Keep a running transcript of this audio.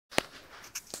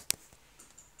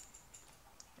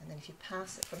if you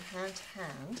pass it from hand to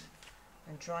hand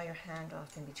and dry your hand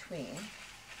off in between,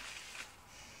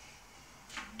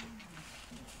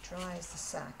 it dries the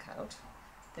sack out.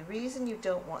 The reason you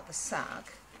don't want the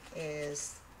sack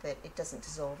is that it doesn't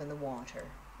dissolve in the water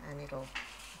and it'll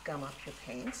gum up your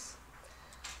paints.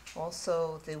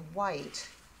 Also, the white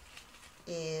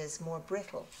is more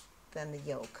brittle than the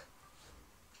yolk.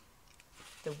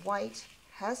 The white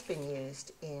has been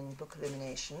used in book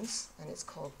illuminations and it's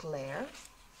called glare.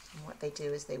 And what they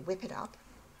do is they whip it up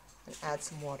and add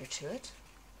some water to it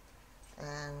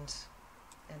and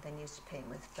then use to paint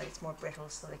with, but it's more brittle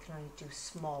so they can only do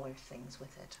smaller things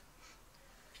with it.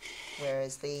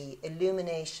 Whereas the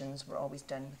illuminations were always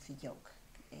done with the yolk,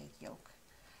 the egg yolk.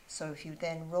 So if you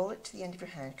then roll it to the end of your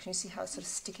hand, can you see how it's sort of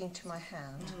sticking to my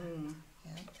hand? Mm.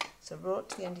 Yeah. So roll it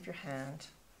to the end of your hand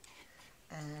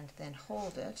and then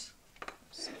hold it,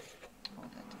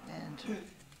 and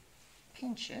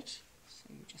pinch it, so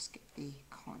you just get the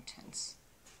contents.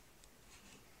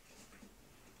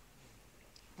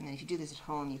 And then if you do this at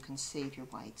home, you can save your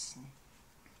whites. And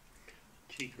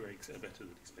cheaper eggs are better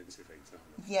than expensive eggs,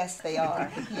 aren't they? yes, they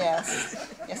are. Yes,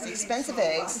 yes. The expensive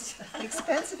eggs. The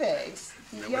expensive eggs.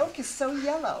 The yolk is so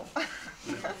yellow.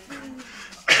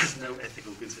 There's no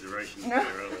ethical considerations there,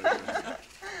 are there?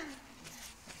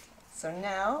 So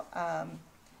now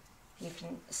you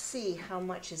can see how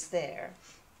much is there,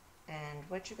 and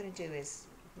what you're going to do is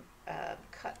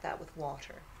cut that with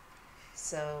water.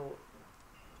 So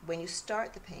when you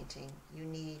start the painting, you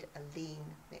need a lean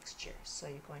mixture, so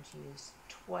you're going to use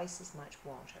twice as much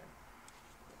water.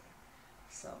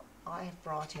 So I have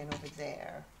brought in over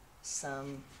there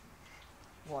some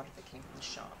water that came from the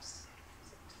shops.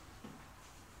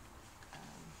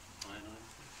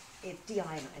 It's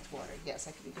deionized water, yes.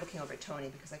 I could be looking over at Tony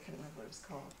because I couldn't remember what it was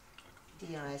called.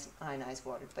 Deionized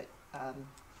water, but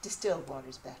distilled water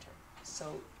is better.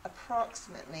 So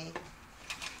approximately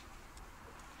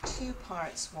 2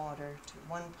 parts water to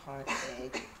 1 part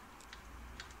egg.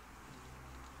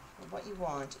 But what you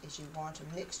want is you want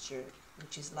a mixture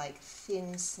which is like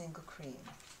thin single cream.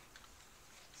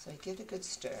 So you give it a good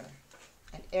stir,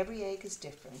 and every egg is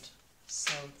different,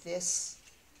 so this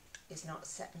is not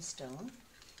set in stone.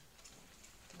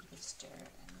 Give it a good stir,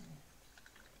 and then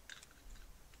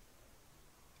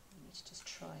you need to just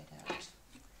try it out.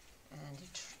 And you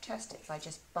test it by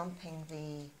just bumping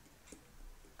the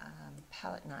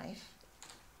palette knife,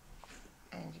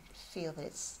 and you can feel that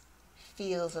it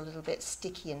feels a little bit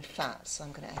sticky and fat, so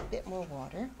I'm going to add a bit more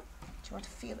water. Do you want to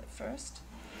feel it first?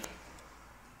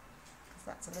 Because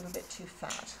that's a little bit too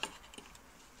fat.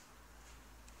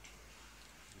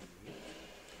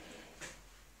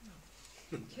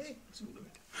 Okay.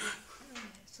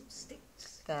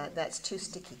 That's too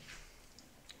sticky.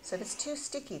 So if it's too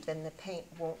sticky, then the paint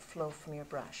won't flow from your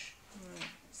brush. Mm.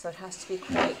 So it has to be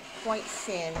quite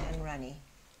thin and runny.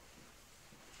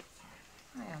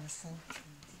 Hi, Alison.